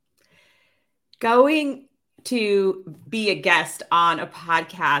Going to be a guest on a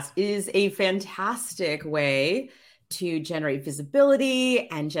podcast is a fantastic way to generate visibility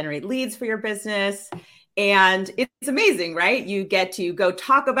and generate leads for your business. And it's amazing, right? You get to go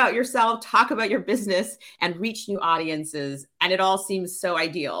talk about yourself, talk about your business, and reach new audiences. And it all seems so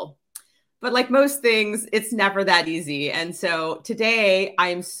ideal. But like most things, it's never that easy. And so today, I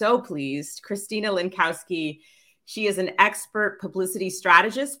am so pleased. Christina Lenkowski, she is an expert publicity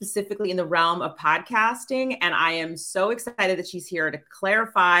strategist, specifically in the realm of podcasting. And I am so excited that she's here to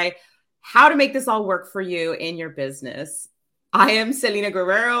clarify how to make this all work for you in your business. I am Selena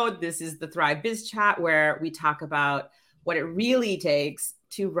Guerrero. This is the Thrive Biz Chat, where we talk about what it really takes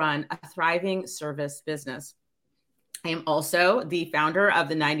to run a thriving service business. I am also the founder of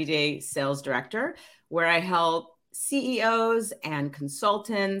the 90-Day Sales Director, where I help CEOs and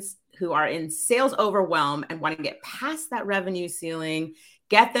consultants who are in sales overwhelm and want to get past that revenue ceiling,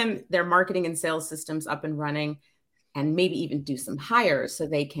 get them their marketing and sales systems up and running, and maybe even do some hires so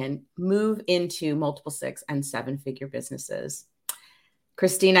they can move into multiple 6- and 7-figure businesses.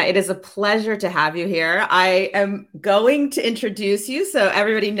 Christina, it is a pleasure to have you here. I am going to introduce you so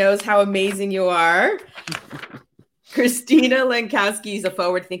everybody knows how amazing you are. Christina Lenkowski is a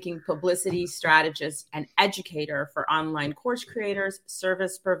forward-thinking publicity strategist and educator for online course creators,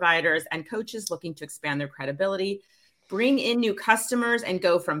 service providers, and coaches looking to expand their credibility, bring in new customers, and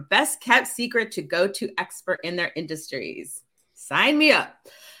go from best-kept secret to go-to expert in their industries. Sign me up.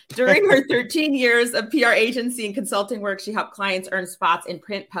 During her 13 years of PR agency and consulting work, she helped clients earn spots in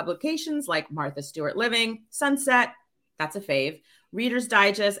print publications like Martha Stewart Living, Sunset, that's a fave, Reader's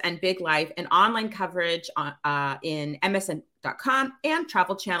Digest, and Big Life, and online coverage in MSN.com and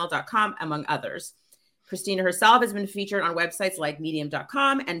TravelChannel.com, among others. Christina herself has been featured on websites like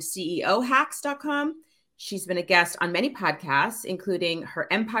Medium.com and CEOhacks.com. She's been a guest on many podcasts, including her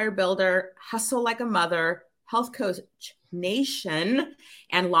Empire Builder, Hustle Like a Mother, Health Coach Nation,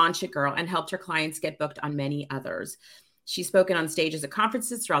 and Launch It Girl, and helped her clients get booked on many others. She's spoken on stages at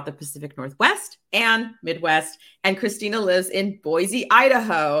conferences throughout the Pacific Northwest and Midwest. And Christina lives in Boise,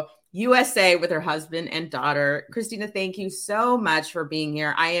 Idaho, USA, with her husband and daughter. Christina, thank you so much for being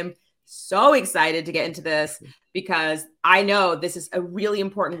here. I am so excited to get into this because I know this is a really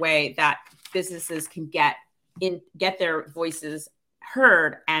important way that businesses can get their voices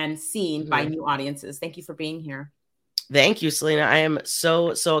heard and seen by new audiences. Thank you for being here. Thank you, Selena. I am so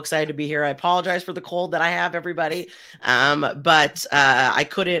excited to be here. I apologize for the cold that I have, everybody. But I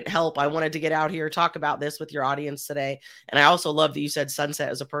couldn't help. I wanted to get out here, talk about this with your audience today. And I also love that you said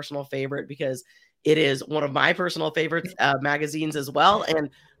Sunset is a personal favorite because it is one of my personal favorite magazines as well.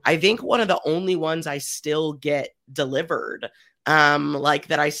 And I think one of the only ones I still get delivered. Like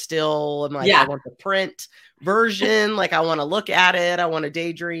that I still am like, I want the print version. Like I want to look at it. I want to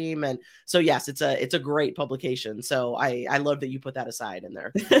daydream. And so, yes, it's a great publication. So I love that you put that aside in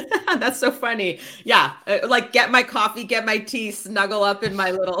there. That's so funny. Yeah. Like get my coffee, get my tea, snuggle up in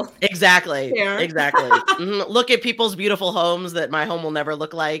my little. Exactly. chair. Exactly. Look at people's beautiful homes that my home will never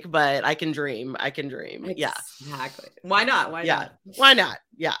look like, but I can dream. Exactly. Yeah. Why not? Why not?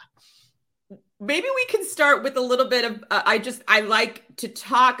 Yeah. Maybe we can start with a little bit of, I like to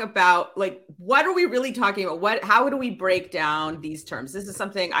talk about like, what are we really talking about? How do we break down these terms? This is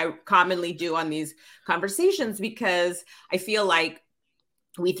something I commonly do on these conversations because I feel like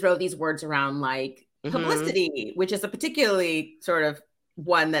we throw these words around like publicity, which is a particularly sort of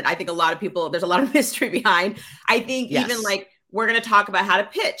one that I think a lot of people, there's a lot of mystery behind. I think even like, we're going to talk about how to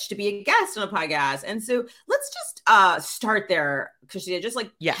pitch to be a guest on a podcast. And so let's just start there, Christina, just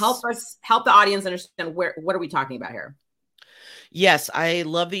like help the audience understand what are we talking about here? Yes, I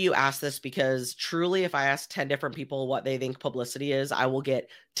love that you asked this because truly, if I ask 10 different people what they think publicity is, I will get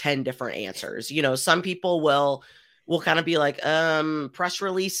 10 different answers. You know, some people will kind of be like, press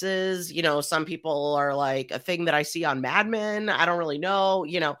releases, you know, some people are like a thing that I see on Mad Men. I don't really know,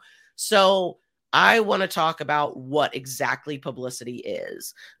 you know, so I want to talk about what exactly publicity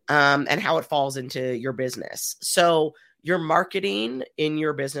is and how it falls into your business. So your marketing in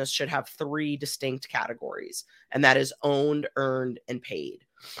your business should have 3 distinct categories, and that is owned, earned, and paid.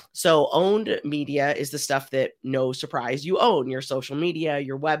 So owned media is the stuff that, no surprise, you own: your social media,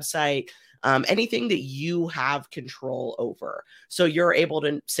 your website, anything that you have control over. So you're able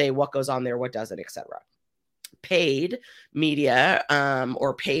to say what goes on there, what doesn't, etc. Paid media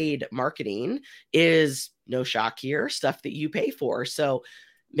or paid marketing is, no shock here, stuff that you pay for. So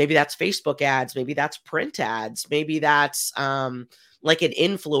maybe that's Facebook ads, maybe that's print ads, maybe that's like an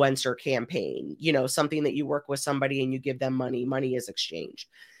influencer campaign, you know, something that you work with somebody and you give them money is exchanged.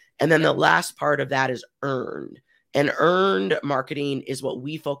 And then the last part of that is earned. And earned marketing is what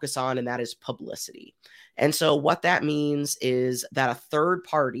we focus on, and that is publicity. And so what that means is that a third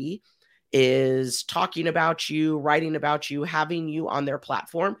party is talking about you, writing about you, having you on their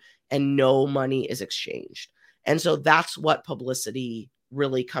platform, and no money is exchanged. And so that's what publicity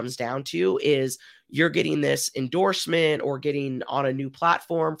really comes down to, is you're getting this endorsement or getting on a new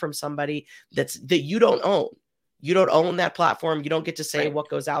platform from somebody that you don't own. You don't own that platform. You don't get to say what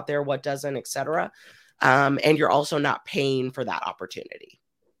goes out there, what doesn't, etc. And you're also not paying for that opportunity.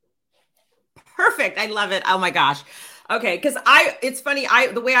 Perfect. I love it. Oh my gosh. Okay. Cause it's funny.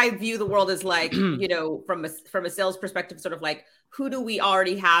 The way I view the world is like, you know, from a sales perspective, sort of like, who do we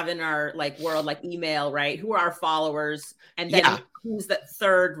already have in our like world, like email, right? Who are our followers? And then who's that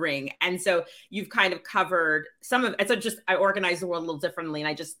third ring? And so you've kind of covered some of it. So just, I organize the world a little differently. And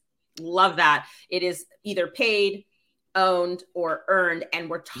I just love that it is either paid, owned, or earned. And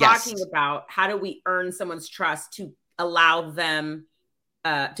we're talking about how do we earn someone's trust to allow them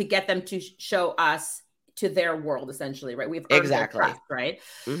to get them to show us to their world, essentially, right? We've earned their trust, right?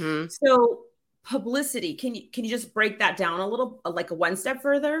 Mm-hmm. So publicity, can you just break that down a little, like one step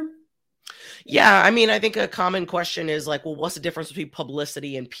further? Yeah, I mean, I think a common question is like, well, what's the difference between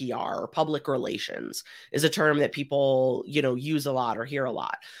publicity and PR, or public relations is a term that people, you know, use a lot or hear a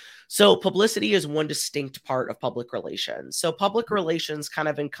lot. So publicity is one distinct part of public relations. So public relations kind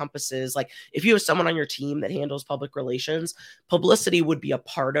of encompasses, like, if you have someone on your team that handles public relations, publicity would be a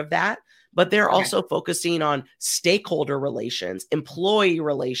part of that. But they're also focusing on stakeholder relations, employee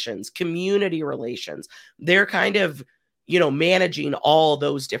relations, community relations. They're kind of, you know, managing all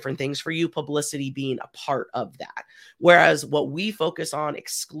those different things for you, publicity being a part of that. Whereas what we focus on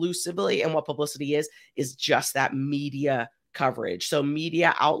exclusively and what publicity is just that media coverage. So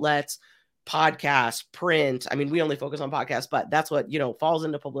media outlets, podcasts, print. I mean, we only focus on podcasts, but that's what, you know, falls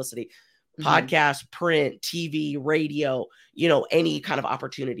into publicity. Podcast, print, TV, radio, you know, any kind of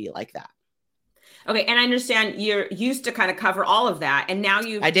opportunity like that. Okay. And I understand you're used to kind of cover all of that. And now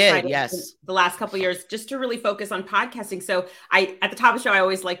you've the last couple of years just to really focus on podcasting. So at the top of the show, I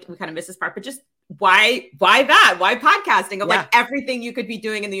always we kind of miss this part, but just why that? Why podcasting of like everything you could be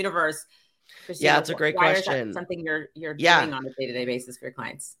doing in the universe? Yeah, it's a great question. Is that something you're doing on a day-to-day basis for your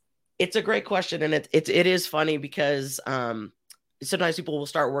clients? It's a great question. And it is funny because sometimes people will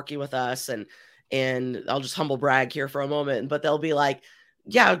start working with us and I'll just humble brag here for a moment, but they'll be like,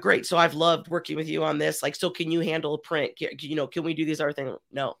 yeah, great. So I've loved working with you on this. Like, so can you handle print? You know, can we do these other things?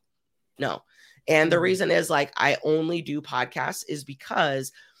 No. And the reason is like, I only do podcasts is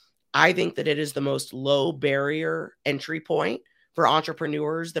because I think that it is the most low barrier entry point for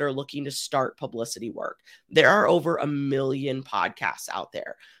entrepreneurs that are looking to start publicity work. There are over 1 million podcasts out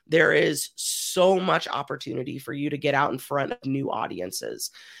there. There is so much opportunity for you to get out in front of new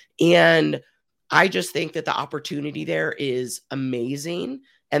audiences. And I just think that the opportunity there is amazing.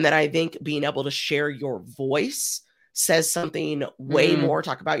 And that I think being able to share your voice says something way more,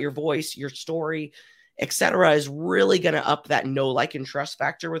 talk about your voice, your story, etc., is really going to up that know, like, and trust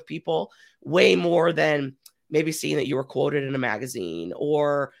factor with people way more than maybe seeing that you were quoted in a magazine,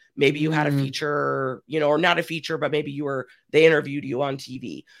 or maybe you had a feature, you know, or not a feature, but maybe they interviewed you on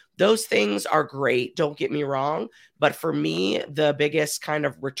TV. Those things are great. Don't get me wrong. But for me, the biggest kind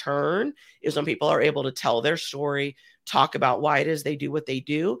of return is when people are able to tell their story, talk about why it is they do what they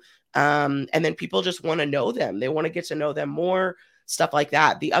do. And then people just want to know them. They want to get to know them more, stuff like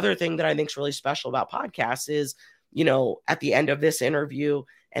that. The other thing that I think is really special about podcasts is, you know, at the end of this interview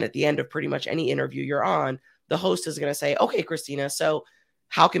and at the end of pretty much any interview you're on, the host is going to say, okay, Christina, so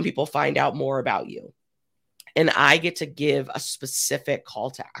how can people find out more about you? And I get to give a specific call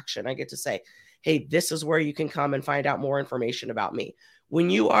to action. I get to say, hey, this is where you can come and find out more information about me. When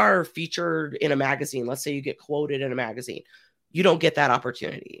you are featured in a magazine, let's say you get quoted in a magazine, you don't get that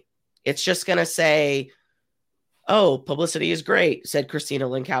opportunity. It's just going to say, oh, publicity is great, said Christina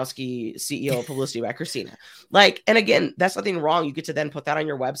Lenkowski, CEO of Publicity by Christina. Like, and again, that's nothing wrong. You get to then put that on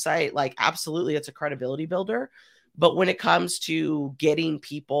your website. Like, absolutely, it's a credibility builder. But when it comes to getting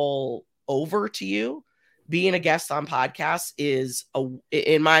people over to you, being a guest on podcasts is,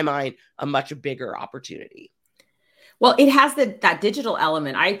 in my mind, a much bigger opportunity. Well, it has that digital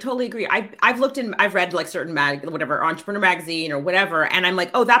element. I totally agree. I've read like certain whatever Entrepreneur Magazine or whatever, and I'm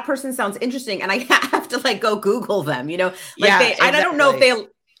like, oh, that person sounds interesting, and I have to like go Google them, you know? Like exactly. I don't know if I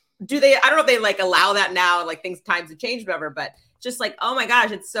don't know if they like allow that now, like times have changed, whatever, but just like, oh my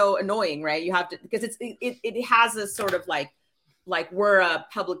gosh, it's so annoying, right? You have to, because it has a sort of like we're a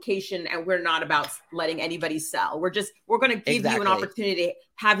publication and we're not about letting anybody sell. We're going to give you an opportunity to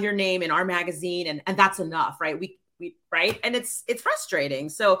have your name in our magazine, and that's enough, right? right. And it's frustrating.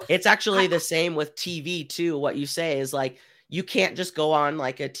 So it's actually the same with TV too. What you say is like, you can't just go on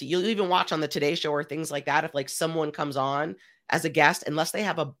like you'll even watch on the Today Show or things like that. If like someone comes on as a guest, unless they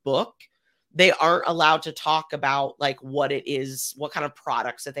have a book, they aren't allowed to talk about like what it is, what kind of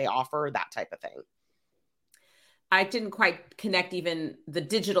products that they offer, that type of thing. I didn't quite connect even the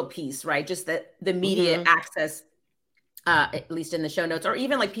digital piece, right? Just the media access, at least in the show notes, or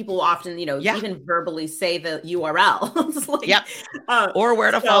even like people often, even verbally say the URL. Like, or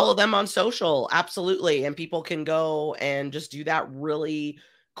where to follow them on social. Absolutely. And people can go and just do that really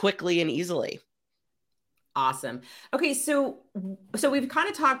quickly and easily. Awesome. Okay. So we've kind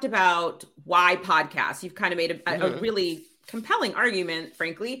of talked about why podcasts. You've kind of made a really compelling argument,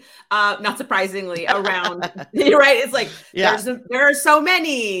 frankly, not surprisingly, around right. It's like there are so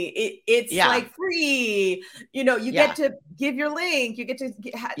many. It's like free. You get to give your link. You get to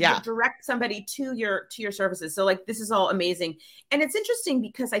direct somebody to your services. So like this is all amazing, and it's interesting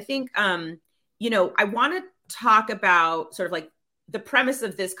because I think I want to talk about sort of like the premise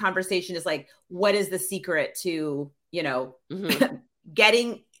of this conversation is like, what is the secret to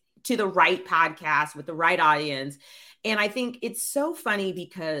getting to the right podcast with the right audience? And I think it's so funny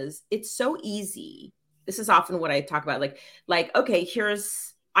because it's so easy. This is often what I talk about. Like, okay,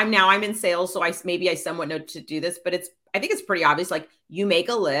 I'm in sales. So I somewhat know to do this, but I think it's pretty obvious. Like you make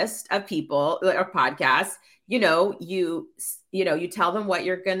a list of people or podcasts, you tell them what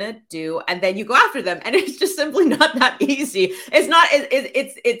you're going to do and then you go after them. And it's just simply not that easy. It's not,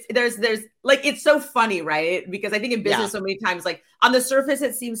 there's like, it's so funny, right? Because I think in business so many times, like on the surface,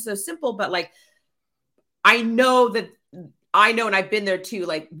 it seems so simple, but like, I know, and I've been there too.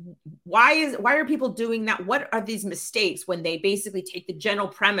 Like, why are people doing that? What are these mistakes when they basically take the general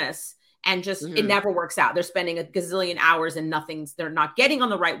premise and just, it never works out. They're spending a gazillion hours and they're not getting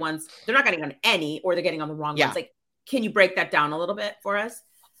on the right ones. They're not getting on any, or they're getting on the wrong ones. Like, can you break that down a little bit for us?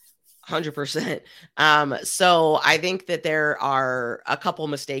 100%. So I think that there are a couple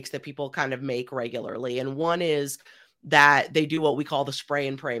mistakes that people kind of make regularly. And one is that they do what we call the spray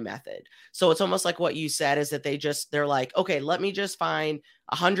and pray method. So it's almost like what you said is that they're like, okay, let me just find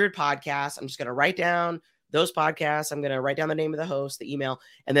 100 podcasts. I'm just going to write down those podcasts. I'm going to write down the name of the host, the email,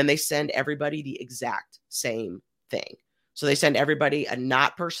 and then they send everybody the exact same thing. So they send everybody a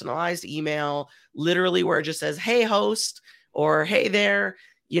not personalized email, literally where it just says, hey, host, or hey there,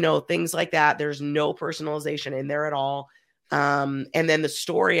 things like that. There's no personalization in there at all. And then the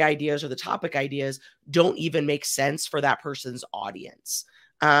story ideas or the topic ideas don't even make sense for that person's audience.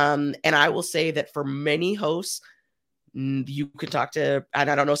 And I will say that for many hosts, you can talk to,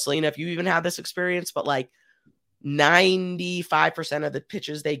 and I don't know, Selena, if you even have this experience, but like 95% of the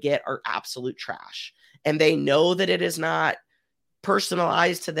pitches they get are absolute trash. And they know that it is not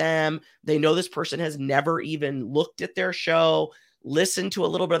personalized to them. They know this person has never even looked at their show, listened to a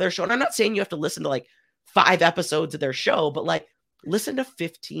little bit of their show. And I'm not saying you have to listen to like 5 episodes of their show, but like listen to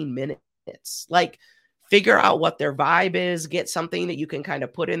 15 minutes, like figure out what their vibe is, get something that you can kind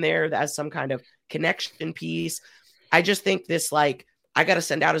of put in there as some kind of connection piece. I just think this, like, I got to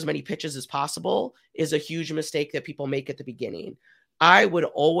send out as many pitches as possible is a huge mistake that people make at the beginning. I would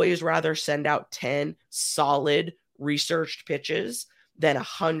always rather send out 10 solid researched pitches than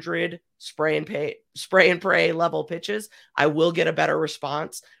 100 spray and pray level pitches. I will get a better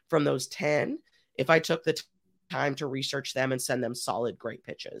response from those 10 if I took the time to research them and send them solid, great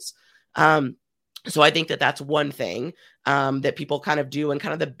pitches. So I think that that's one thing that people kind of do, and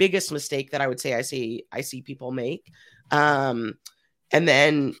kind of the biggest mistake that I would say I see people make. And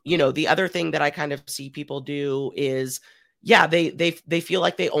then, the other thing that I kind of see people do is, they feel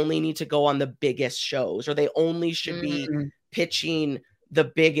like they only need to go on the biggest shows, or they only should be pitching the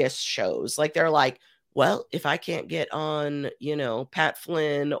biggest shows. Like they're like, well, if I can't get on, Pat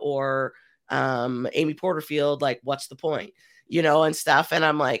Flynn or Amy Porterfield, like what's the point, and stuff. And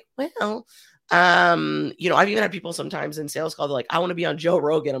I'm like, well, I've even had people sometimes in sales call, they're like, I want to be on Joe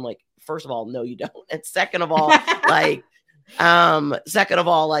Rogan. I'm like, first of all, no, you don't. And second of all, like,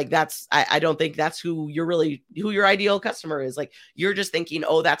 that's, I don't think that's who your ideal customer is. Like, you're just thinking,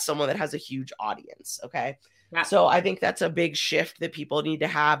 oh, that's someone that has a huge audience. Okay. Yeah. So I think that's a big shift that people need to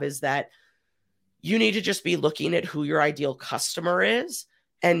have, is that you need to just be looking at who your ideal customer is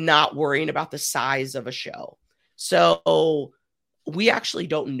and not worrying about the size of a show. So we actually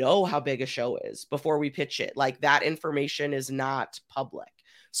don't know how big a show is before we pitch it. Like, that information is not public.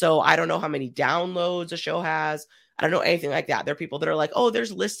 So I don't know how many downloads a show has. I don't know anything like that. There are people that are like, oh,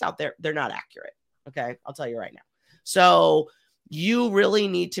 there's lists out there. They're not accurate. Okay. I'll tell you right now. So you really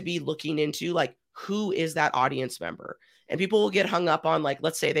need to be looking into, like, who is that audience member? And people will get hung up on, like,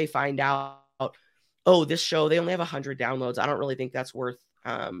 let's say they find out, oh, this show, they only have 100 downloads. I don't really think that's worth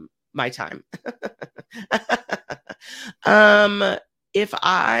my time. If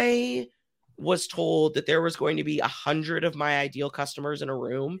I was told that there was going to be 100 of my ideal customers in a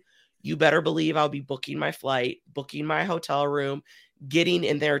room, you better believe I'll be booking my flight, booking my hotel room, getting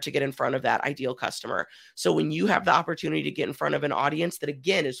in there to get in front of that ideal customer. So when you have the opportunity to get in front of an audience that,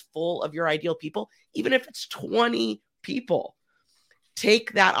 again, is full of your ideal people, even if it's 20 people,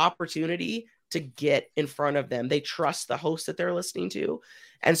 take that opportunity to get in front of them. They trust the host that they're listening to.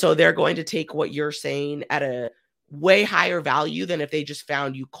 And so they're going to take what you're saying at a way higher value than if they just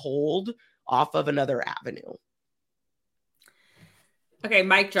found you cold off of another avenue. Okay,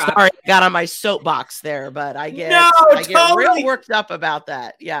 mic drop. Sorry, I got on my soapbox there, but I get real worked up about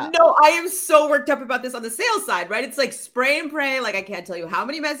that. Yeah. No, I am so worked up about this on the sales side, right? It's like spray and pray. Like, I can't tell you how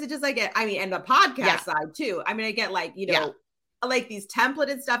many messages I get. I mean, and the podcast side too. I mean, I get like, like these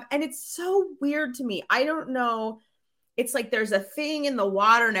templated stuff, and it's so weird to me. I don't know. It's like there's a thing in the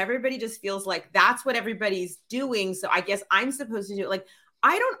water and everybody just feels like that's what everybody's doing. So I guess I'm supposed to do it. Like,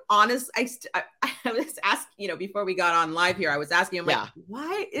 I don't honestly, I was asking, before we got on live here, I was asking him, like,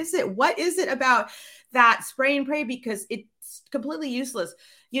 what is it about that spray and pray? Because it's completely useless,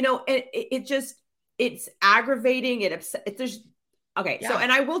 it's aggravating. So,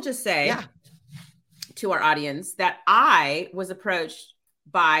 and I will just say to our audience that I was approached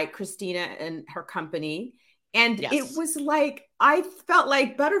by Christina and her company. And it was like, I felt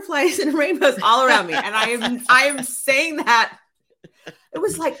like butterflies and rainbows all around me. And I am saying that. It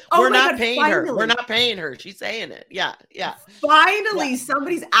was like, oh, we're not paying her. We're not paying her. She's saying it. Yeah. Yeah. Finally,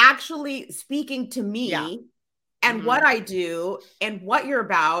 somebody's actually speaking to me and what I do and what you're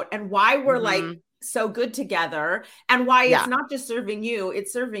about and why we're like so good together and why it's not just serving you,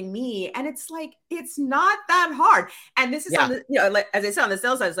 it's serving me. And it's like, it's not that hard. And this is on the, like, as I said, on the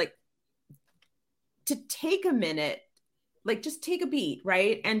sales side, it's like to take a minute, like just take a beat,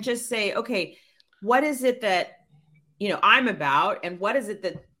 right? And just say, okay, what is it that I'm about, and what is it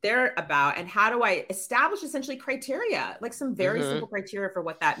that they're about, and how do I establish essentially criteria, like some very simple criteria for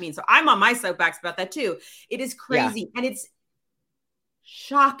what that means. So I'm on my soapbox about that too. It is crazy. And it's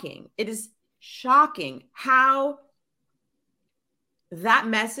shocking. It is shocking how that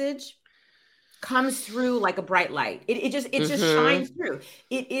message comes through like a bright light. It just shines through.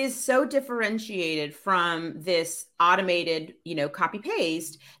 It is so differentiated from this automated, copy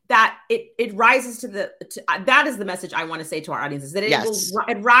paste that it rises to that is the message I want to say to our audiences, that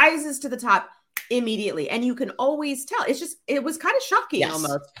it rises to the top immediately. And you can always tell. It was kind of shocking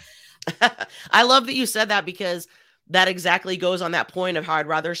almost. I love that you said that, because that exactly goes on that point of how I'd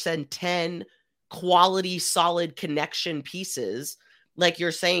rather send 10 quality, solid connection pieces, like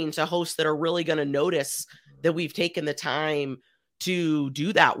you're saying, to hosts that are really going to notice that we've taken the time to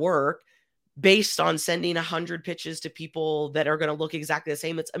do that work, based on sending 100 pitches to people that are going to look exactly the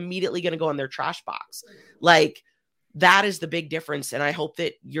same. It's immediately going to go in their trash box. Like, that is the big difference. And I hope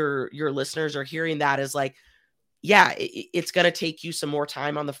that your listeners are hearing that, is like, it's going to take you some more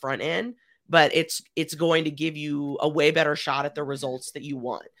time on the front end, but it's going to give you a way better shot at the results that you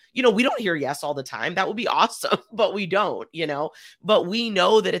want. We don't hear yes all the time. That would be awesome, but we don't, but we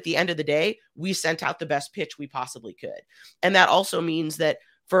know that at the end of the day, we sent out the best pitch we possibly could. And that also means that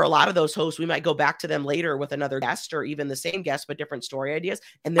for a lot of those hosts, we might go back to them later with another guest, or even the same guest, but different story ideas,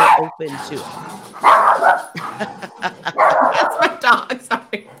 and they're open to it. That's my dog.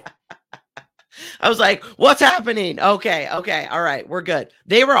 Sorry. I was like, what's happening? Okay. All right. We're good.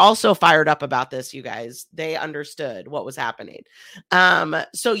 They were also fired up about this, you guys. They understood what was happening.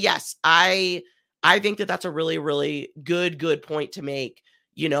 So yes, I think that that's a really, really good point to make,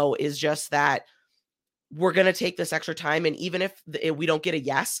 is just that we're going to take this extra time. And even if we don't get a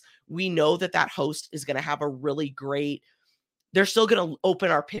yes, we know that host is going to have a really great, they're still going to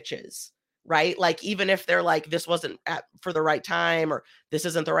open our pitches, right? Like, even if they're like, this wasn't for the right time, or this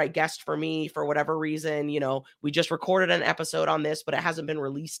isn't the right guest for me for whatever reason, we just recorded an episode on this, but it hasn't been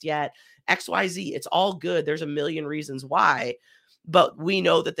released yet, XYZ, it's all good. There's a million reasons why, but we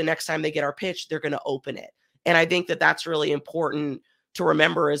know that the next time they get our pitch, they're going to open it. And I think that that's really important to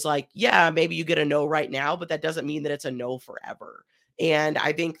remember, is like, maybe you get a no right now, but that doesn't mean that it's a no forever. And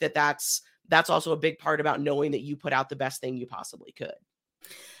I think that that's also a big part about knowing that you put out the best thing you possibly could.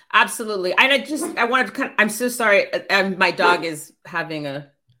 Absolutely. And I wanted to I'm so sorry. My dog is having a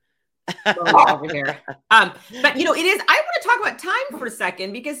moment over here. But it is, I want to talk about time for a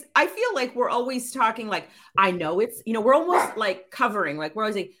second, because I feel like we're always talking, like, I know it's, we're almost like covering, like, we're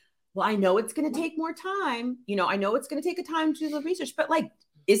always like, well, I know it's going to take more time. I know it's going to take a time to do the research, but like,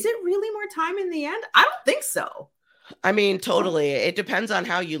 is it really more time in the end? I don't think so. I mean, totally. It depends on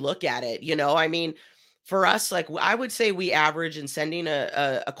how you look at it. I mean, for us, like I would say we average in sending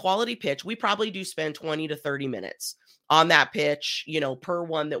a quality pitch, we probably do spend 20 to 30 minutes on that pitch, you know, per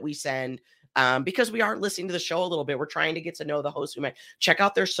one that we send. Because we are listening to the show a little bit. We're trying to get to know the host. We might check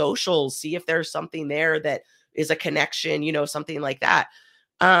out their socials, see if there's something there that is a connection, you know, something like that.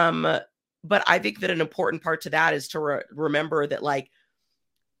 But I think that an important part to that is to remember that, like,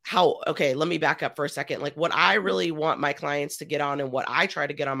 okay, let me back up for a second. Like, what I really want my clients to get on and what I try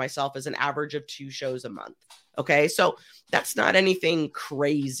to get on myself is an average of 2 shows a month. Okay. So that's not anything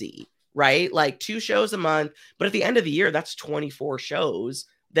crazy, right? Like 2 shows a month, but at the end of the year, that's 24 shows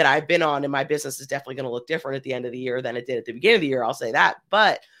that I've been on, and my business is definitely going to look different at the end of the year than it did at the beginning of the year. I'll say that.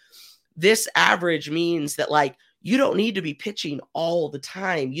 But this average means that, like, you don't need to be pitching all the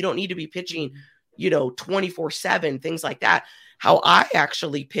time. You don't need to be pitching, you know, 24/7, things like that. How I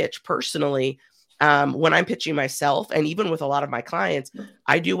actually pitch personally, when I'm pitching myself, and even with a lot of my clients,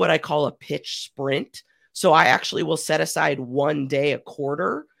 I do what I call a pitch sprint. So I actually will set aside 1 day a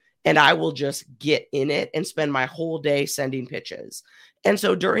quarter, and I will just get in it and spend my whole day sending pitches. And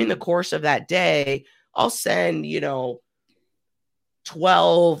so during the course of that day, I'll send, you know,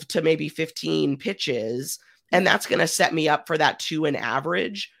 12 to maybe 15 pitches. And that's going to set me up for that 2 an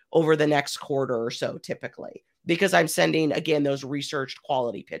average over the next quarter or so, typically, because I'm sending, again, those researched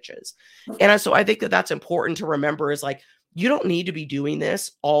quality pitches. And so I think that that's important to remember, is like, you don't need to be doing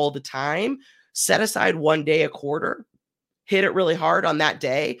this all the time. Set aside 1 day a quarter, hit it really hard on that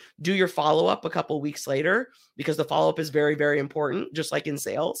day, do your follow-up a couple of weeks later, because the follow-up is very, very important, just like in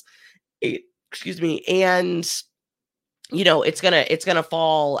sales. Excuse me. And, you know, it's going to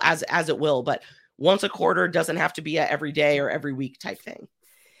fall as it will, but once a quarter doesn't have to be a every day or every week type thing.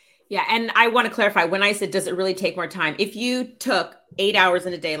 Yeah. And I want to clarify, when I said, does it really take more time? If you took 8 hours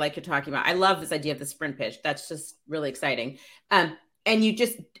in a day, like you're talking about, I love this idea of the sprint pitch. That's just really exciting. And you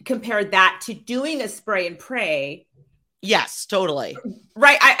just compared that to doing a spray and pray. Yes, totally.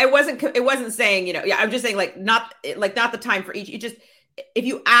 Right. It wasn't saying, you know, yeah, I'm just saying, like, not the time for each. You just, if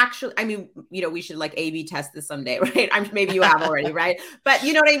you actually, I mean, you know, we should like A/B test this someday, right? Maybe you have already, right? But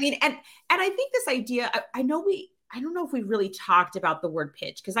you know what I mean? And I think this idea, I don't know if we really talked about the word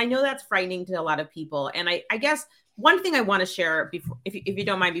pitch, because I know that's frightening to a lot of people. And I guess one thing I want to share before, if you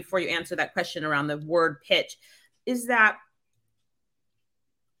don't mind, before you answer that question around the word pitch, is that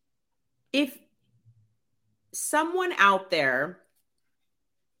if someone out there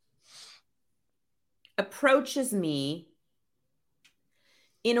approaches me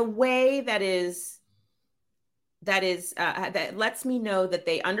in a way that lets me know that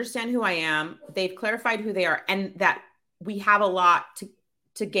they understand who I am, they've clarified who they are, and that we have a lot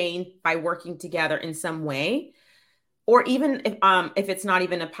to gain by working together in some way. Or even if it's not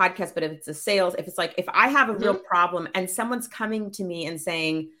even a podcast, but if it's a sales, if it's like, if I have a real problem and someone's coming to me and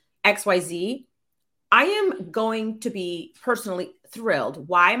saying XYZ, I am going to be personally thrilled.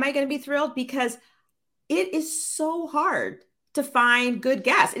 Why am I going to be thrilled? Because it is so hard to find good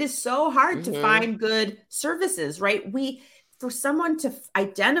guests. It is so hard to find good services, right? For someone to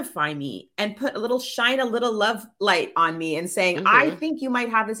identify me and shine a little love light on me and saying, I think you might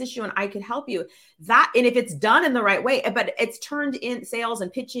have this issue and I could help you. And if it's done in the right way, but it's turned in, sales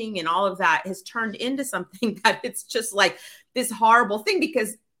and pitching and all of that has turned into something that it's just like this horrible thing,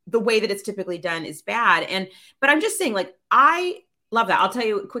 because the way that it's typically done is bad. But I'm just saying, like, I love that. I'll tell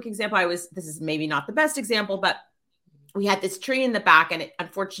you a quick example. This is maybe not the best example, but we had this tree in the back, and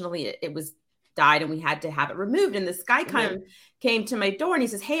unfortunately it was died, and we had to have it removed. And this guy kind of came to my door and he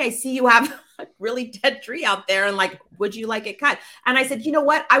says, "Hey, I see you have a really dead tree out there. And like, would you like it cut?" And I said, "You know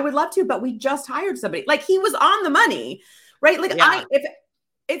what? I would love to, but we just hired somebody." Like, he was on the money, right? Like,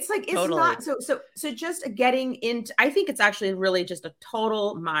 it's like, it's totally not so just getting into, I think it's actually really just a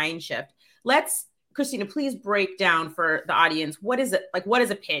total mind shift. Christina, please break down for the audience. What is it? Like, what is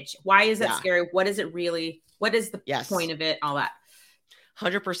a pitch? Why is it scary? What is it really? What is the point of it? All that.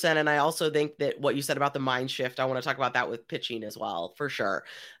 100%. And I also think that what you said about the mind shift, I want to talk about that with pitching as well, for sure.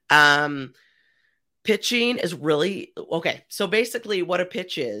 Pitching is really, okay. So basically what a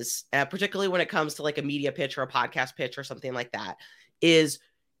pitch is, particularly when it comes to like a media pitch or a podcast pitch or something like that, is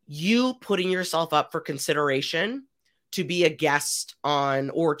you putting yourself up for consideration to be a guest on,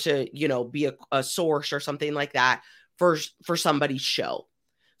 or to, you know, be a source or something like that for somebody's show.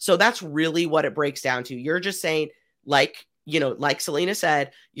 So that's really what it breaks down to. You're just saying, like, you know, like Selena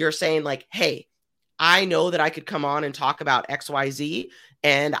said, you're saying like, hey, I know that I could come on and talk about XYZ,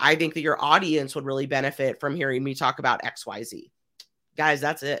 and I think that your audience would really benefit from hearing me talk about XYZ. Guys,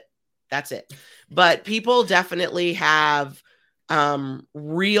 that's it. That's it. But people definitely have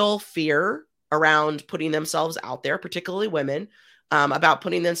real fear around putting themselves out there, particularly women, about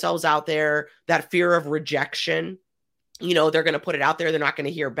putting themselves out there, that fear of rejection. You know, they're going to put it out there. They're not going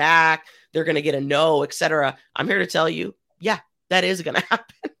to hear back. They're going to get a no, etc. I'm here to tell you, yeah, that is going to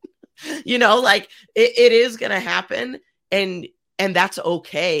happen. You know, like it is going to happen, and that's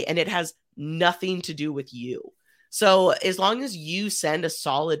okay. And it has nothing to do with you. So as long as you send a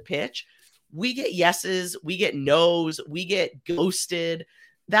solid pitch, we get yeses, we get nos, we get ghosted.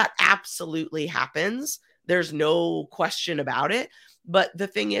 That absolutely happens. There's no question about it. But the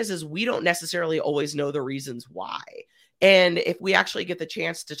thing is we don't necessarily always know the reasons why. And if we actually get the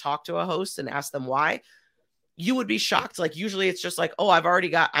chance to talk to a host and ask them why, you would be shocked. Like usually it's just like, oh,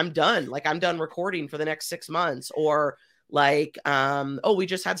 I'm done. Like I'm done recording for the next 6 months. Or like, oh, we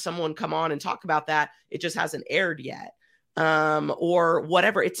just had someone come on and talk about that. It just hasn't aired yet. Or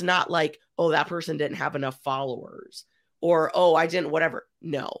whatever. It's not like, oh, that person didn't have enough followers, or, oh, I didn't, whatever.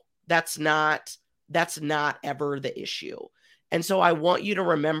 No, that's not ever the issue. And so I want you to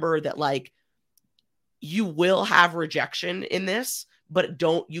remember that, like, you will have rejection in this, but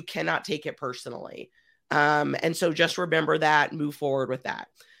you cannot take it personally. And so just remember that, move forward with that.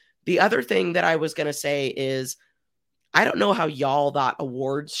 The other thing that I was going to say is, I don't know how y'all thought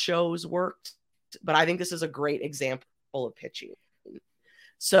awards shows worked, but I think this is a great example of pitching.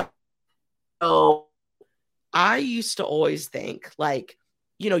 So I used to always think, like,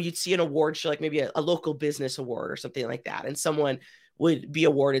 you know, you'd see an award show, like maybe a local business award or something like that, and someone would be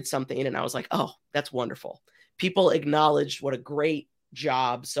awarded something. And I was like, oh, that's wonderful. People acknowledged what a great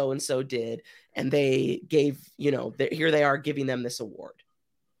job so-and-so did. And they gave, you know, here they are giving them this award.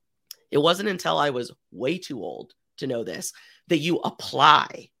 It wasn't until I was way too old to know this, that you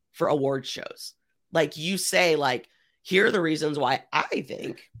apply for award shows. Like you say, like, here are the reasons why I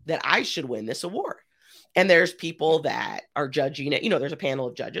think that I should win this award. And there's people that are judging it. You know, there's a panel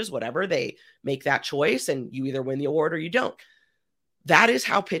of judges, whatever. They make that choice and you either win the award or you don't. That is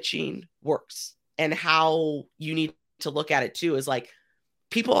how pitching works. And how you need to look at it too is like,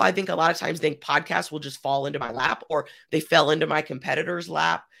 people, I think a lot of times think podcasts will just fall into my lap, or they fell into my competitor's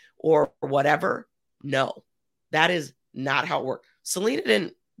lap, or whatever. No, that is not how it worked. Selena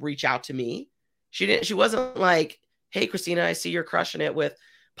didn't reach out to me. She wasn't like, hey, Christina, I see you're crushing it with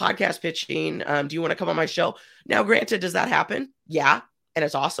podcast pitching. Do you want to come on my show? Now, granted, does that happen? Yeah. And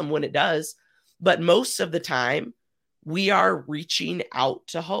it's awesome when it does. But most of the time, we are reaching out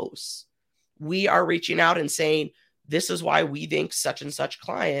to hosts. We are reaching out and saying, this is why we think such and such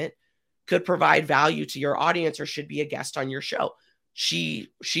client could provide value to your audience or should be a guest on your show. She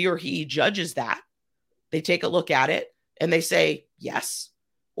or he judges that. They take a look at it and they say yes,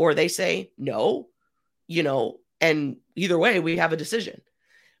 or they say no, you know, and either way, we have a decision.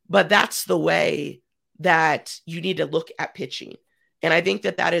 But that's the way that you need to look at pitching. And I think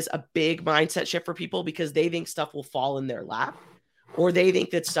that is a big mindset shift for people, because they think stuff will fall in their lap, or they think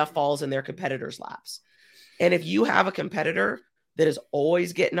that stuff falls in their competitors' laps. And if you have a competitor that is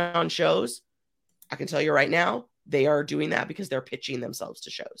always getting on shows, I can tell you right now, they are doing that because they're pitching themselves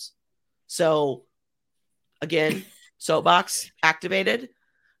to shows. So again, soapbox activated.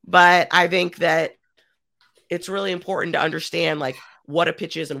 But I think that it's really important to understand, like, what a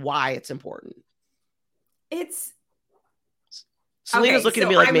pitch is and why it's important. Selena's looking at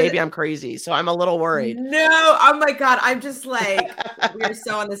me like maybe I'm crazy, so I'm a little worried. No, oh my God. I'm just like, we're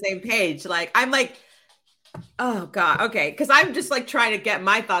so on the same page. Like, I'm like, oh God. Okay. Because I'm just like trying to get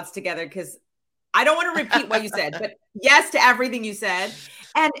my thoughts together, because I don't want to repeat what you said, but yes to everything you said.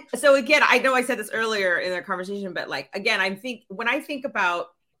 And so again, I know I said this earlier in our conversation, but like, again, when I think about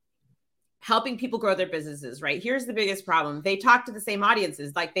helping people grow their businesses, right? Here's the biggest problem. They talk to the same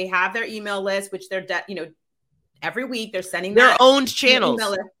audiences. Like, they have their email list, which they're, every week they're sending their own channels,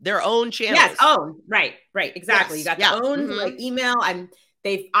 their own channels. Yes. Oh, right. Exactly. Yes. You got their own like email.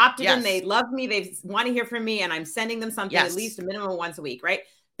 They've opted in. They love me. They want to hear from me, and I'm sending them something at least a minimum once a week. Right.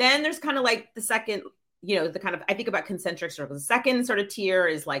 Then there's kind of like the second, the kind of, I think about concentric circles. The second sort of tier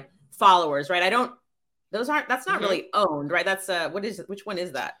is like followers, right? That's not really owned, right? That's which one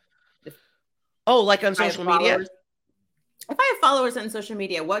is that? Like on social media? If I have followers on social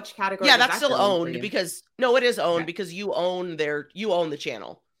media, which category? Yeah, that's still owned, because it is owned because you own the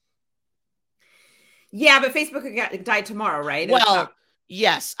channel. Yeah, but Facebook could die tomorrow, right? Well,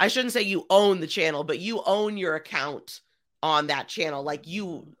 yes, I shouldn't say you own the channel, but you own your account on that channel. Like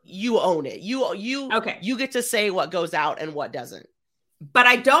you own it. You get to say what goes out and what doesn't. But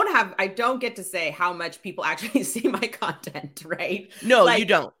I don't get to say how much people actually see my content, right? No, you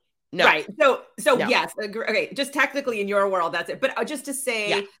don't. No. Right. So no. Yes. Okay. Just technically in your world, that's it. But just to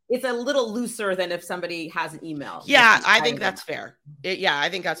say, it's a little looser than if somebody has an email. Yeah, I think that's fair. I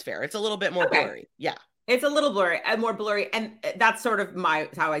think that's fair. It's a little bit more blurry. Yeah. It's a little blurry, more blurry, and that's sort of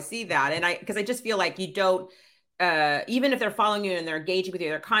how I see that. And because I just feel like you don't, even if they're following you and they're engaging with you,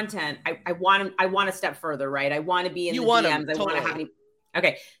 their content, I want a step further, right? I want to be in the DMs. I want to have any.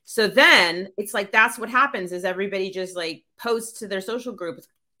 Okay, so then it's like that's what happens is everybody just like posts to their social groups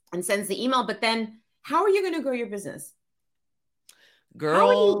and sends the email, but then how are you going to grow your business?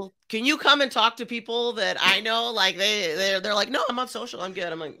 Girl, can you come and talk to people that I know? Like they're like, no, I'm on social. I'm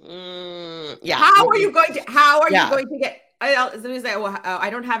good. I'm like, yeah. How are you going to get, I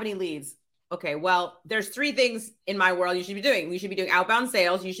don't have any leads. Okay. Well, there's 3 things in my world you should be doing. We should be doing outbound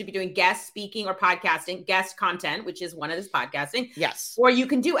sales. You should be doing guest speaking or podcasting, guest content, which is one of this podcasting. Yes. Or you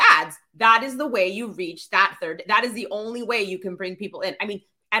can do ads. That is the way you reach that third. That is the only way you can bring people in. I mean,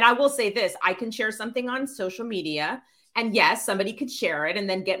 and I will say this, I can share something on social media. And yes, somebody could share it and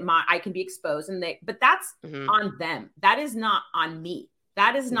then I can be exposed but that's on them. That is not on me.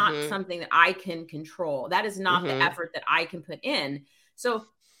 That is not something that I can control. That is not the effort that I can put in. So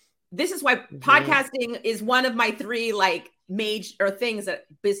this is why podcasting is one of my 3 like major things that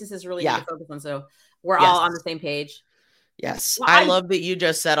businesses really need to focus on. So we're all on the same page. Yes. Well, I love that you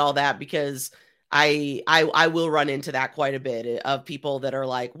just said all that because I will run into that quite a bit of people that are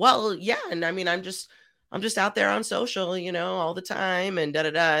like, well, yeah. And I mean, I'm just out there on social, all the time and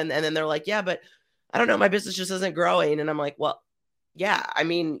And then they're like, yeah, but I don't know. My business just isn't growing. And I'm like, well, yeah, I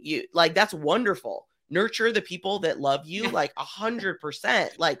mean, you like, that's wonderful. Nurture the people that love you like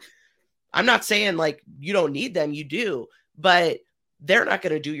 100%. Like, I'm not saying like you don't need them. You do, but they're not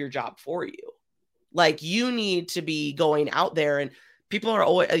going to do your job for you. Like you need to be going out there and people are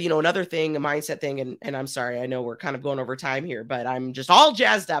always, another thing, a mindset thing. And I'm sorry, I know we're kind of going over time here, but I'm just all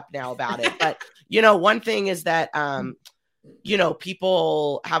jazzed up now about it. But, one thing is that,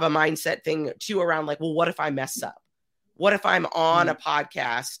 people have a mindset thing too around like, well, what if I mess up? What if I'm on a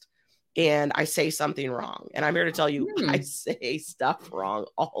podcast and I say something wrong? And I'm here to tell you, I say stuff wrong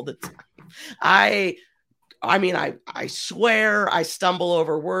all the time. I mean, I swear, I stumble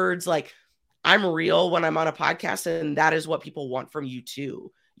over words. Like, I'm real when I'm on a podcast, and that is what people want from you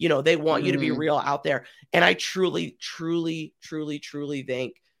too. They want you to be real out there. And I truly, truly, truly, truly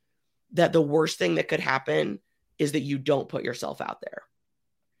think that the worst thing that could happen is that you don't put yourself out there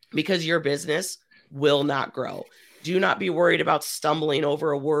because your business will not grow. Do not be worried about stumbling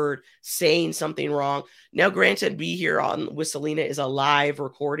over a word, saying something wrong. Now, granted, Be Here on with Selena is a live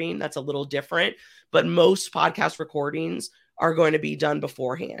recording. That's a little different, but most podcast recordings are going to be done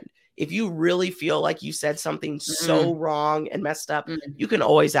beforehand. If you really feel like you said something so wrong and messed up, you can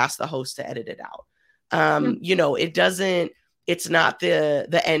always ask the host to edit it out. It's not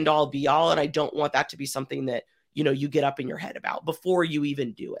the end all be all. And I don't want that to be something that, you get up in your head about before you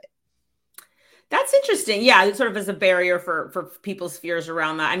even do it. That's interesting. Yeah. It sort of is a barrier for people's fears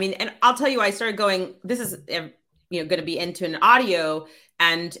around that. I mean, and I'll tell you, I started going, this is, going to be into an audio,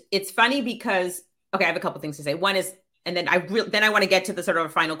 and it's funny because, okay, I have a couple things to say. One is, and then I want to get to the sort of a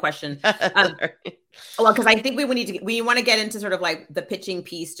final question. Well, because I think we want to get into sort of like the pitching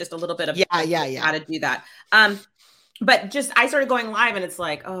piece, just a little bit of how to do that. But just I started going live, and it's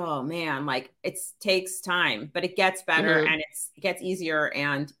like, oh man, like it takes time, but it gets better and it gets easier,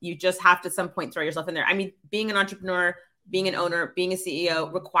 and you just have to at some point throw yourself in there. I mean, being an entrepreneur, being an owner, being a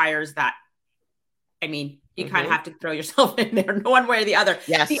CEO requires that. I mean, you kind of have to throw yourself in there, one way or the other.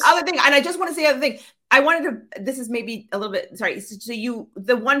 Yes. The other thing, and I just want to say the other thing. This is maybe a little bit, sorry. So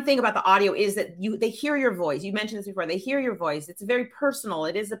the one thing about the audio is that they hear your voice. You mentioned this before. They hear your voice. It's very personal.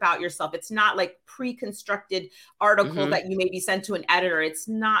 It is about yourself. It's not like pre-constructed article that you maybe sent to an editor. It's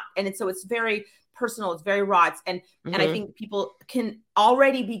not. So it's very personal. It's very raw. And I think people can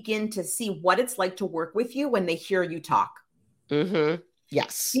already begin to see what it's like to work with you when they hear you talk.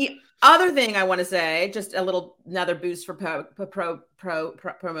 Yes. The other thing I want to say, just another boost for promo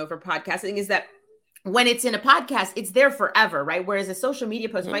for podcasting, is that when it's in a podcast, it's there forever, right? Whereas a social media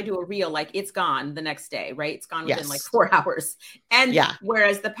post, if I do a reel, like it's gone the next day, right? It's gone within like 4 hours. And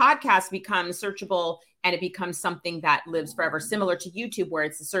whereas the podcast becomes searchable and it becomes something that lives forever, similar to YouTube, where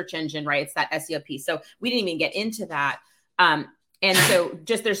it's a search engine, right? It's that SEO piece. So we didn't even get into that. And so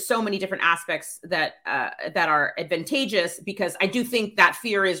just there's so many different aspects that are advantageous, because I do think that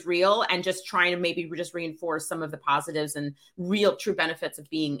fear is real, and just trying to maybe just reinforce some of the positives and real true benefits of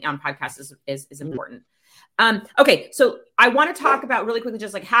being on podcasts is important. Okay. So I want to talk about really quickly,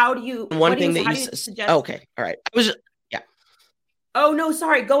 just like, how do you, suggest? Okay. All right. Oh no,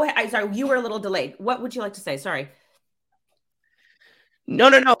 sorry. Go ahead. Sorry. You were a little delayed. What would you like to say? Sorry. No.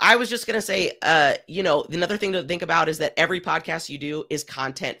 I was just going to say, another thing to think about is that every podcast you do is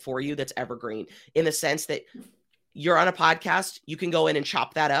content for you that's evergreen, in the sense that you're on a podcast, you can go in and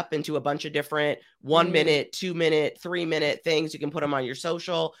chop that up into a bunch of different 1 minute, 2 minute, 3 minute things. You can put them on your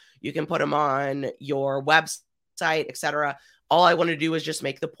social, you can put them on your website, etc. All I want to do is just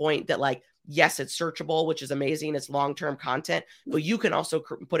make the point that, like, yes, it's searchable, which is amazing. It's long-term content, but you can also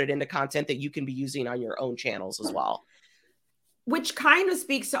put it into content that you can be using on your own channels as well. Which kind of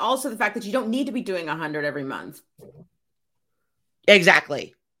speaks to also the fact that you don't need to be doing 100 every month.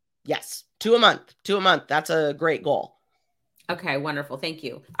 Exactly. Yes. 2 a month. That's a great goal. Okay, wonderful. Thank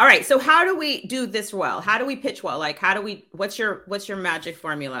you. All right. So how do we do this well? How do we pitch well? Like, what's your magic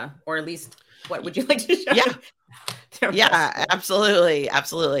formula? Or at least what would you like to show? Yeah, absolutely.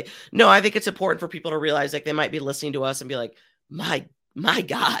 Absolutely. No, I think it's important for people to realize, like, they might be listening to us and be like, my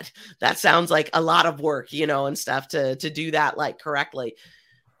God, that sounds like a lot of work, and stuff to do that, like, correctly.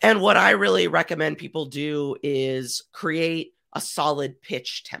 And what I really recommend people do is create a solid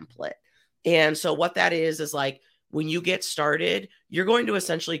pitch template. And so what that is like, when you get started, you're going to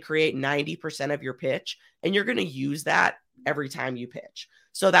essentially create 90% of your pitch, and you're going to use that every time you pitch.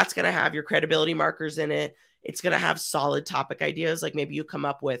 So that's going to have your credibility markers in it. It's going to have solid topic ideas. Like, maybe you come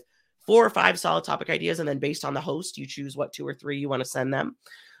up with 4 or 5 solid topic ideas, and then based on the host, you choose what 2 or 3 you want to send them.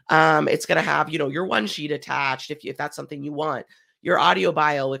 It's going to have, your one sheet attached if that's something you want, your audio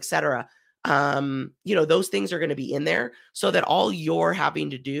bio, etc. Those things are going to be in there, so that all you're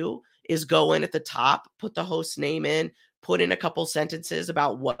having to do is go in at the top, put the host's name in, put in a couple sentences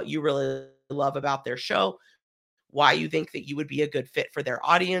about what you really love about their show, why you think that you would be a good fit for their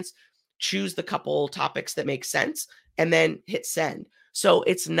audience, choose the couple topics that make sense, and then hit send. So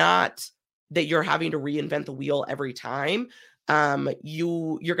it's not that you're having to reinvent the wheel every time.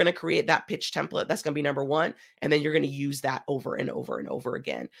 You're going to create that pitch template. That's going to be number 1. And then you're going to use that over and over and over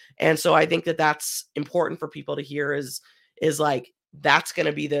again. And so I think that that's important for people to hear is like, that's going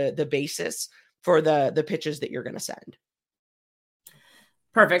to be the basis for the pitches that you're going to send.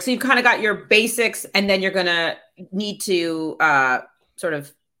 Perfect. So you've kind of got your basics, and then you're going to need to sort of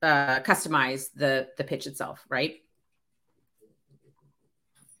customize the pitch itself, right?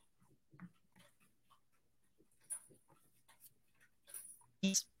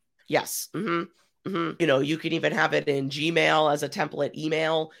 Yes. Mm-hmm. Mm-hmm. You can even have it in Gmail as a template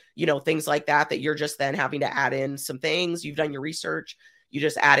email, things like that you're just then having to add in some things. You've done your research, you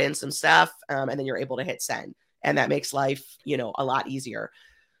just add in some stuff, and then you're able to hit send. And that makes life, a lot easier.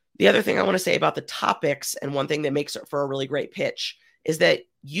 The other thing I want to say about the topics, and one thing that makes it for a really great pitch, is that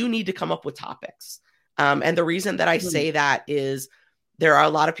you need to come up with topics. And the reason that I say that is there are a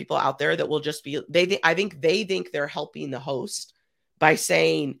lot of people out there that will just be, I think they think they're helping the host by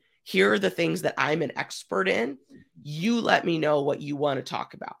saying, here are the things that I'm an expert in. You let me know what you want to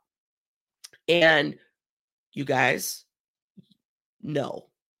talk about. And you guys, no.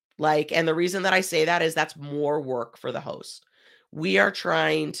 And the reason that I say that is that's more work for the host. We are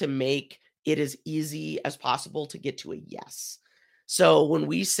trying to make it as easy as possible to get to a yes. So when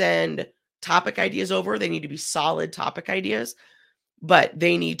we send topic ideas over, they need to be solid topic ideas, but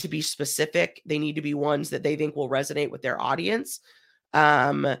they need to be specific. They need to be ones that they think will resonate with their audience.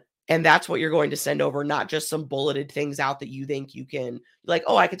 And that's what you're going to send over, not just some bulleted things out that you think you can, like,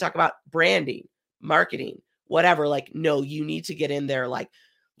 oh, I could talk about branding, marketing, whatever. Like, no, you need to get in there. Like,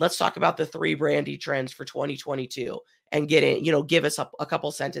 let's talk about the 3 brandy trends for 2022 and get in, give us a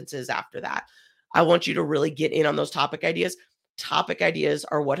couple sentences after that. I want you to really get in on those topic ideas. Topic ideas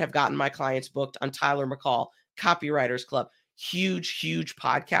are what have gotten my clients booked on Tyler McCall, Copywriters Club, huge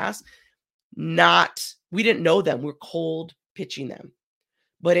podcast. We didn't know them. We're cold pitching them.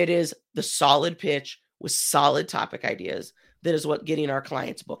 But it is the solid pitch with solid topic ideas that is what getting our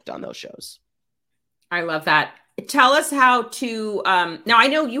clients booked on those shows. I love that. Tell us how to, now I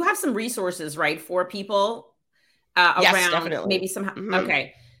know you have some resources, right, for people yes, around definitely. Maybe some,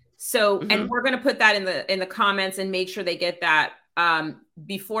 okay. So, and we're going to put that in the comments and make sure they get that.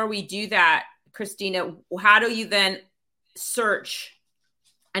 Before we do that, Christina, how do you then search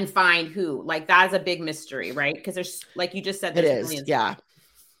and find who? Like, that is a big mystery, right? Because there's, like you just said, there's millions.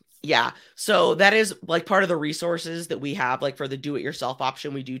 Yeah. So that is like part of the resources that we have, like for the do-it-yourself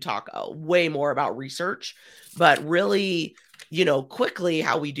option. We do talk way more about research, but really, quickly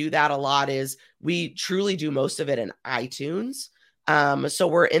how we do that a lot is we truly do most of it in iTunes. So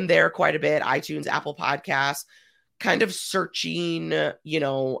we're in there quite a bit, iTunes, Apple Podcasts, kind of searching, by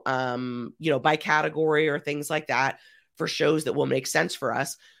category or things like that for shows that will make sense for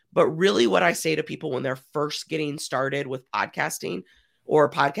us. But really what I say to people when they're first getting started with podcasting or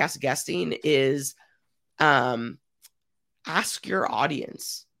podcast guesting is ask your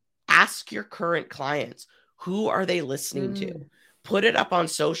audience, ask your current clients, who are they listening to? Put it up on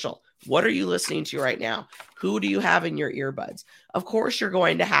social, What are you listening to right now? Who do you have in your earbuds? Of course, you're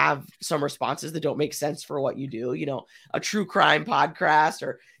going to have some responses that don't make sense for what you do, you know, a true crime podcast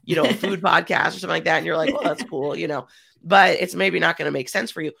or, you know, a food podcast or something like that. And you're like, well, that's cool, you know, but it's maybe not going to make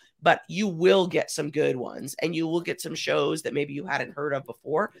sense for you, but you will get some good ones and you will get some shows that maybe you hadn't heard of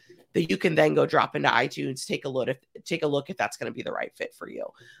before that you can then go drop into iTunes, take a look if that's going to be the right fit for you.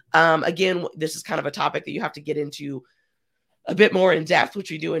 Again, this is kind of a topic that you have to get into a bit more in depth,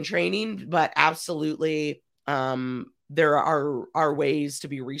 which we do in training, but absolutely, there are ways to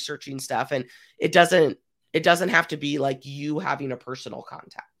be researching stuff, and it doesn't have to be like you having a personal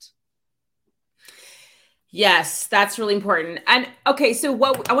contact. Yes, that's really important. And okay, so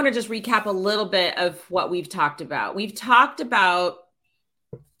what I want to just recap a little bit of what we've talked about. We've talked about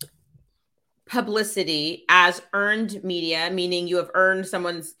publicity as earned media, meaning you have earned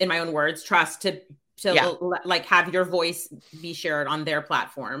someone's, in my own words, trust to like have your voice be shared on their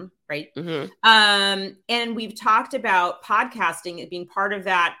platform, right? Mm-hmm. And we've talked about podcasting being part of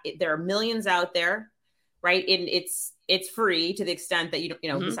that. There are millions out there, right? And it's free to the extent that you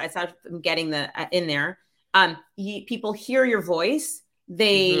know, mm-hmm. besides getting the in there, people hear your voice.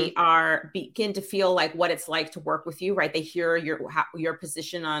 They mm-hmm. begin to feel like what it's like to work with you, right? They hear your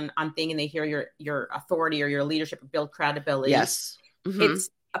position on thing, and they hear your authority or your leadership, build credibility. Yes. Mm-hmm. It's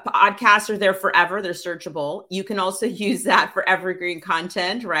podcasts are there forever. They're searchable. You can also use that for evergreen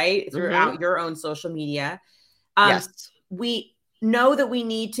content, right? Throughout mm-hmm. your own social media. Yes. We know that we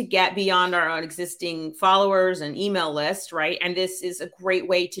need to get beyond our own existing followers and email list, right? And this is a great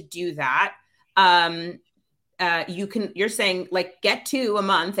way to do that. You're saying like get 2 a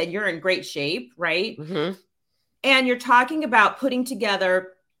month and you're in great shape, right? Mm-hmm. And you're talking about putting together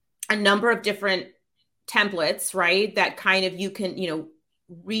a number of different templates, right? That kind of you can, you know,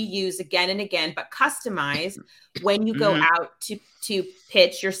 reuse again and again, but customize when you go mm-hmm. out to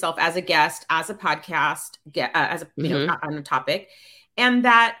pitch yourself as a guest, as a podcast, as a you mm-hmm. know, on a topic. And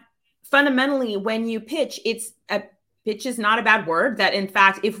that fundamentally when you pitch, pitch is not a bad word. That in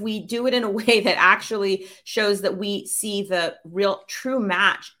fact, if we do it in a way that actually shows that we see the real true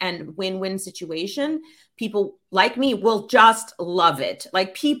match and win-win situation, people like me will just love it.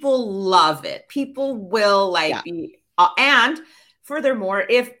 Like people love it. People will be, and furthermore,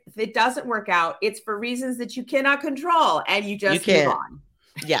 if it doesn't work out, it's for reasons that you cannot control and you just move on.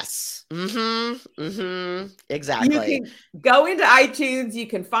 Yes. Mm-hmm. Mm-hmm. Exactly. You can go into iTunes. You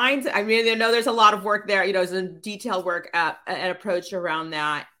can find, I mean, I know there's a lot of work there, you know, some detailed work and approach around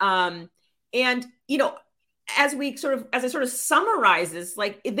that. And, you know, as it sort of summarizes,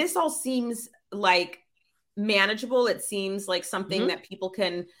 like this all seems like manageable. It seems like something mm-hmm. that people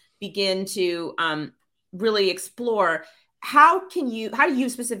can begin to really explore. How do you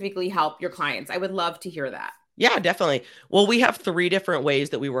specifically help your clients? I would love to hear that. Yeah, definitely. Well, we have 3 different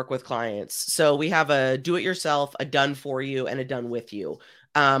ways that we work with clients. So we have a do-it-yourself, a done for you, and a done with you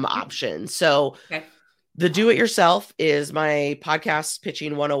option. So the do-it-yourself is my podcast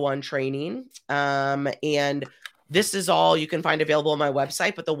pitching 101 training. And this is all you can find available on my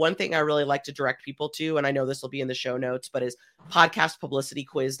website. But the one thing I really like to direct people to, and I know this will be in the show notes, but is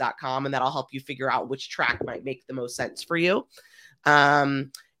podcastpublicityquiz.com. And that'll help you figure out which track might make the most sense for you.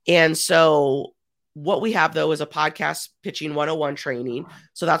 And so what we have, though, is a podcast pitching 101 training.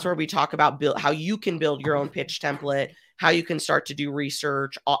 So that's where we talk about how you can build your own pitch template, how you can start to do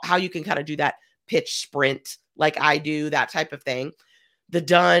research, how you can kind of do that pitch sprint like I do, that type of thing. The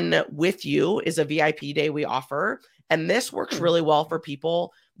done with you is a VIP day we offer. And this works really well for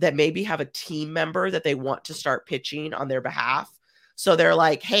people that maybe have a team member that they want to start pitching on their behalf. So they're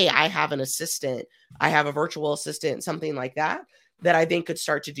like, hey, I have an assistant, I have a virtual assistant, something like that I think could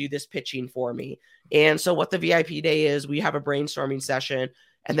start to do this pitching for me. And so what the VIP day is, we have a brainstorming session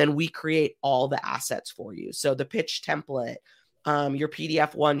and then we create all the assets for you. So the pitch template, your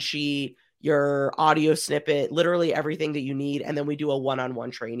PDF one sheet, your audio snippet, literally everything that you need. And then we do a one-on-one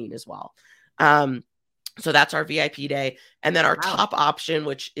training as well. So that's our VIP day. And then our top option,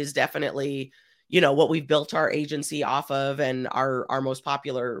 which is definitely, you know, what we've built our agency off of, and our most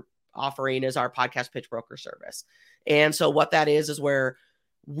popular offering is our podcast pitch broker service. And so what that is where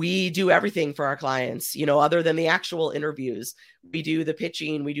we do everything for our clients, you know, other than the actual interviews. We do the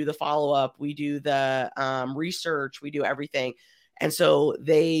pitching, we do the follow-up, we do the research, we do everything. And so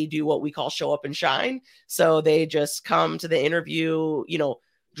they do what we call show up and shine. So they just come to the interview, you know,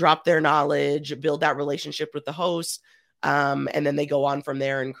 drop their knowledge, build that relationship with the host. And then they go on from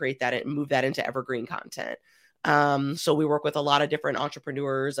there and create that and move that into evergreen content. So we work with a lot of different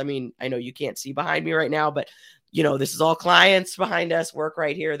entrepreneurs. I mean, I know you can't see behind me right now, but you know, this is all clients behind us, work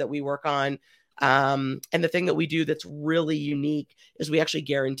right here that we work on. And the thing that we do that's really unique is we actually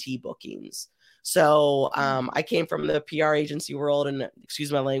guarantee bookings. So I came from the PR agency world, and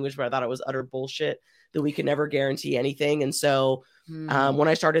excuse my language, but I thought it was utter bullshit that we could never guarantee anything. And so when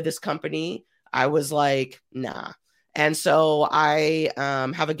I started this company, I was like, nah. And so I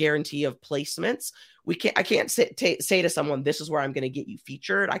have a guarantee of placements. I can't say to someone, this is where I'm going to get you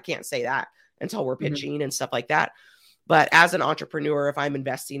featured. I can't say that until we're pitching and stuff like that. But as an entrepreneur, if I'm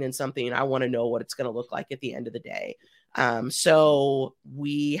investing in something, I want to know what it's going to look like at the end of the day. So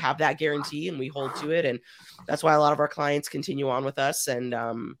we have that guarantee and we hold to it. And that's why a lot of our clients continue on with us. And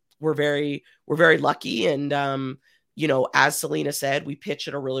we're very lucky. And, you know, as Selena said, we pitch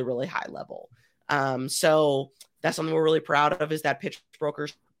at a really, really high level. So that's something we're really proud of, is that pitch broker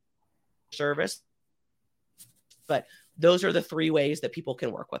service. But those are the 3 ways that people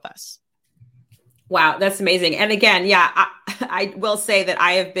can work with us. Wow, that's amazing. And again, yeah, I will say that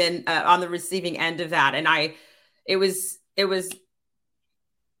I have been on the receiving end of that. And I mean,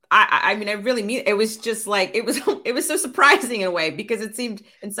 I really mean, it was just like, it was so surprising in a way, because it seemed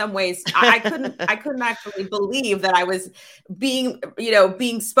in some ways I couldn't actually believe that I was being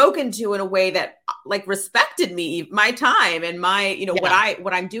spoken to in a way that like respected me, my time and my, you know, what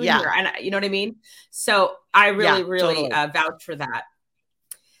I'm doing here. And you know what I mean? So I really totally vouch for that.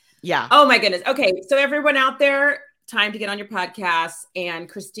 Yeah. Oh my goodness. Okay. So everyone out there, time to get on your podcast. And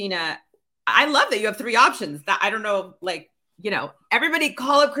Christina, I love that you have 3 options. That I don't know, like, you know, everybody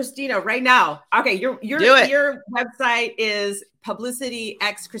call up Christina right now. Okay. Your website is Publicity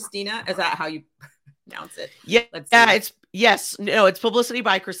X Christina. Is that how you pronounce it? Yeah. It's Publicity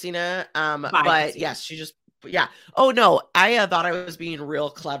by Christina. Christina. Yes, she just, Oh no, I thought I was being real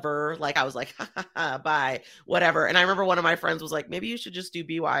clever. Like I was like, bye, whatever. And I remember one of my friends was like, maybe you should just do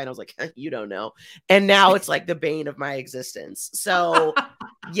BY. And I was like, you don't know. And now it's like the bane of my existence. So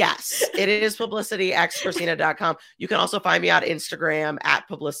yes, it is publicityxchristina.com. You can also find me on Instagram at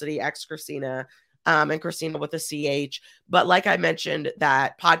publicityxchristina, and Christina with a CH. But like I mentioned,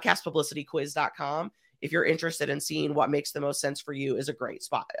 that podcastpublicityquiz.com, if you're interested in seeing what makes the most sense for you, is a great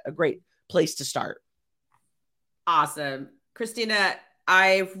spot, a great place to start. Awesome. Christina,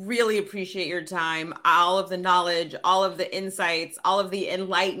 I really appreciate your time, all of the knowledge, all of the insights, all of the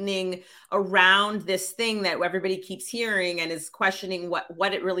enlightening around this thing that everybody keeps hearing and is questioning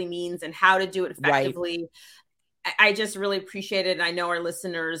what it really means and how to do it effectively. Right. I just really appreciate it. And I know our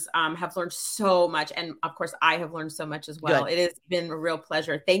listeners have learned so much. And of course, I have learned so much as well. Good. It has been a real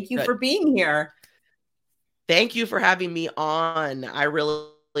pleasure. Thank you for being here. Thank you for having me on. I really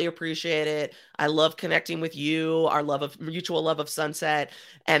appreciate it. I love connecting with you, our mutual love of Sunset.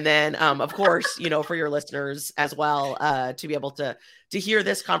 And then, of course, you know, for your listeners as well, to be able to hear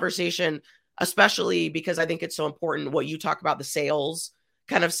this conversation, especially because I think it's so important what you talk about, the sales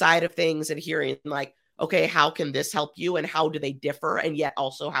kind of side of things, and hearing like, okay, how can this help you and how do they differ? And yet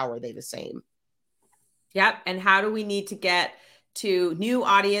also, how are they the same? Yep. And how do we need to get to new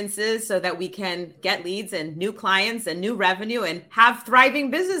audiences so that we can get leads and new clients and new revenue and have thriving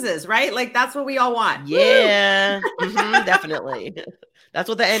businesses, right? Like that's what we all want. Yeah, definitely. That's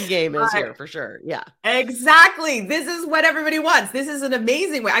what the end game is here for sure. Yeah, exactly. This is what everybody wants. This is an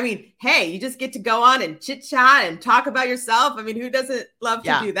amazing way. I mean, hey, you just get to go on and chit chat and talk about yourself. I mean, who doesn't love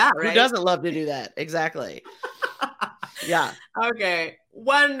to do that, right? Who doesn't love to do that? Exactly. Yeah. Okay.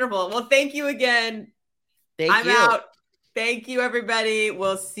 Wonderful. Well, thank you again. I'm out. Thank you, everybody.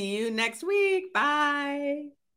 We'll see you next week. Bye.